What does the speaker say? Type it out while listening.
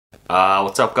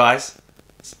What's up, guys?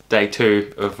 It's day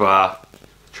 2 of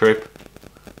trip.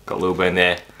 Got Lil Ben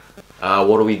there.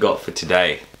 What do we got for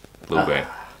today, Lil Ben?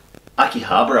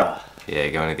 Akihabara. Yeah,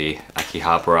 going to the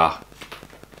Akihabara.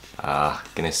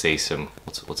 Gonna see some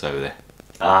what's over there.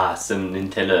 Some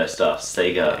Nintendo stuff,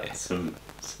 Sega, yeah. some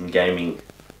gaming.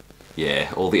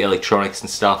 Yeah, all the electronics and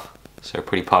stuff. So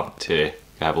pretty pumped to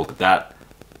go have a look at that.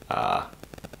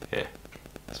 Yeah,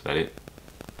 that's about it.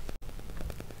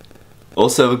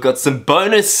 Also, we've got some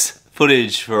bonus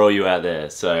footage for all you out there,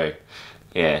 so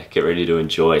yeah, get ready to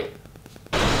enjoy.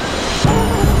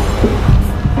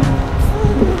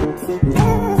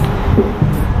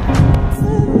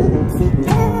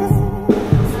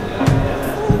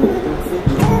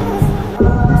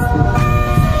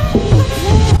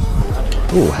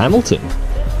 Oh, Hamilton.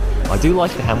 I do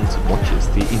like the Hamilton watches,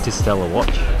 the Interstellar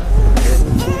watch.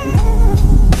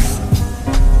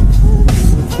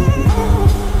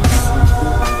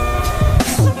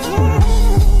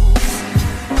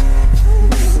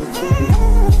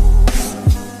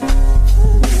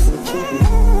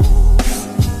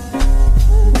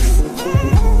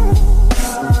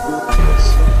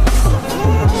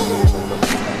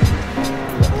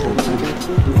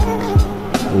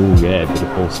 Oh yeah, a bit of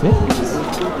Paul Smith.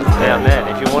 Now man,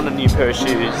 if you want a new pair of shoes,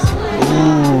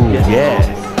 ooh, yeah.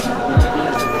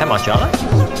 How much are they?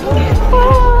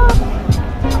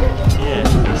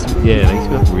 Yeah, these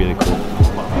look really cool.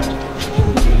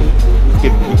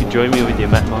 You could join me with your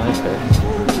Matt Myers pair.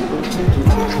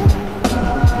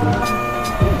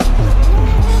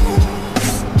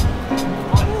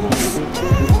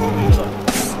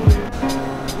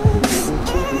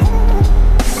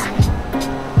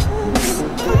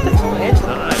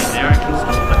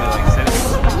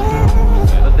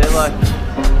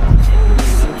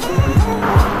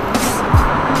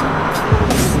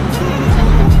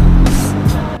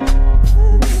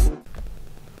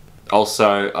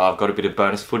 Also, I've got a bit of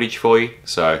bonus footage for you,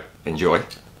 so enjoy.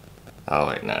 Oh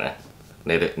wait, no.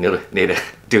 Need to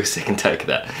do a second take of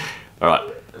that.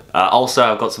 Alright. Also,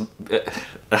 I've got some...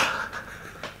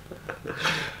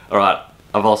 Alright,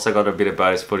 I've also got a bit of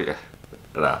bonus footage.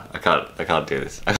 No, I can't do this.